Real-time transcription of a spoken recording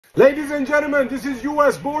Ladies and gentlemen, this is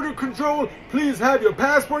U.S. Border Control. Please have your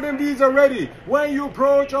passport and visa ready when you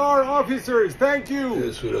approach our officers. Thank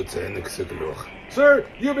you. Sir,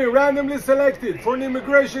 you've been randomly selected for an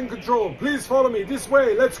immigration control. Please follow me this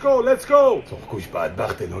way. Let's go, let's go. Okay.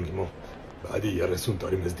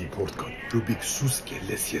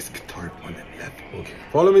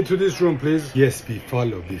 Follow me to this room, please. Yes, we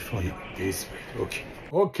follow. This way. Okay.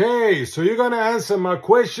 Okay, so you're gonna answer my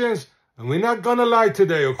questions. And we're not gonna lie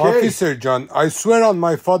today, okay? Officer John, I swear on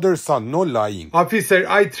my father's son, no lying. Officer,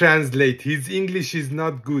 I translate. His English is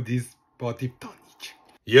not good. He's Patiftanich.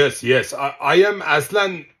 Yes. I am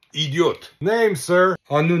Aslan Idiot. Name, sir?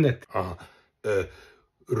 Anunet.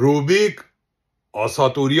 Rubik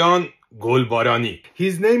Asaturian Golbarani.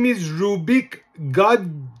 His name is Rubik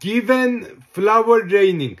God-given flower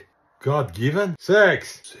raining. God-given?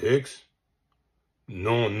 Sex?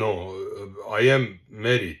 No, I am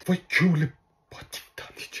married.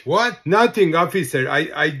 What? Nothing, officer.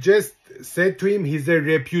 I just said to him he's a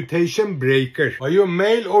reputation breaker. Are you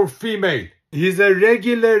male or female? He's a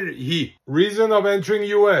regular he. Reason of entering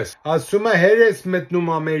US? Ասում է հերես մտնում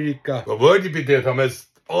Ամերիկա. Որի պիտի ես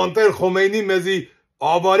անտեր Խոմեյնին մեզի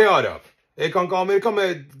ավարե արավ։ Եկանք Ամերիկա մե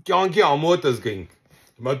կյանքի ամոթս գինք։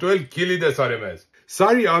 Հիմա դու էլ քիլի դես արեմ ես։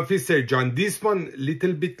 Sorry, Officer John, this one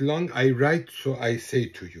little bit long. I write, so I say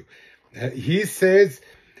to you. He says,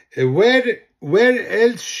 where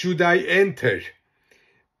else should I enter?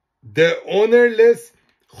 The ownerless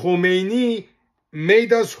Khomeini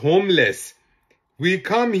made us homeless. We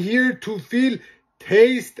come here to feel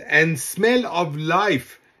taste and smell of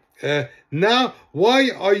life. Now,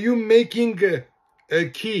 why are you making a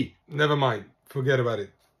key? Never mind. Forget about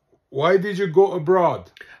it. Why did you go abroad?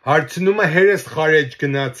 Հարցնում է հերես խարեջ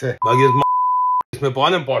գնաց է։ Ես մե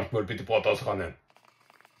բան եմ պարտմոր պիտի պատասխանեմ։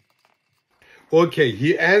 Okay,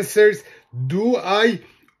 he answers, do I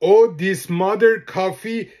owe this mother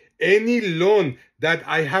coffee any loan that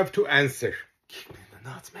I have to answer?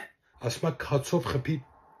 Ասում է քացով խփի։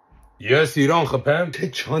 Ես իրան խփեմ։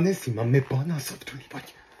 Թե չանես հիմա մե բան ասավ դու իբաք։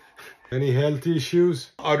 Any health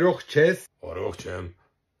issues? Առողջ ես։ Առողջ եմ։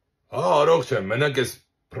 Առողջ եմ, մենակ ես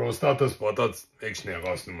Prostatas patats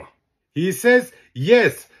ekşneyasnuma. He says,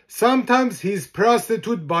 yes, sometimes his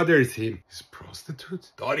prostitute bothers him. His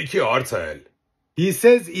prostitute? Tariki artsael. He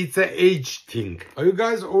says it's an age thing. Are you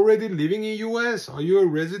guys already living in US? Are you a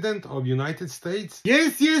resident of United States?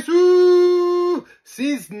 Yes, ooh,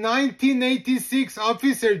 since 1986,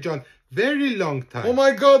 Officer John. Very long time. Oh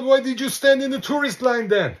my God, why did you stand in the tourist line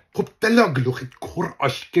then?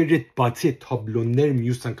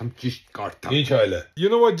 You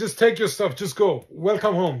know what, just take your stuff, just go.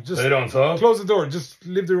 Welcome home. Just close the door, just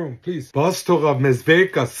leave the room, please.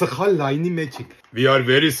 We are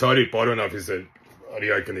very sorry, Paron officer.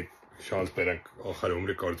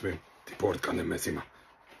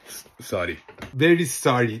 Sorry. Very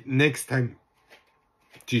sorry. Next time,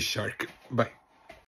 G-Shark. Bye.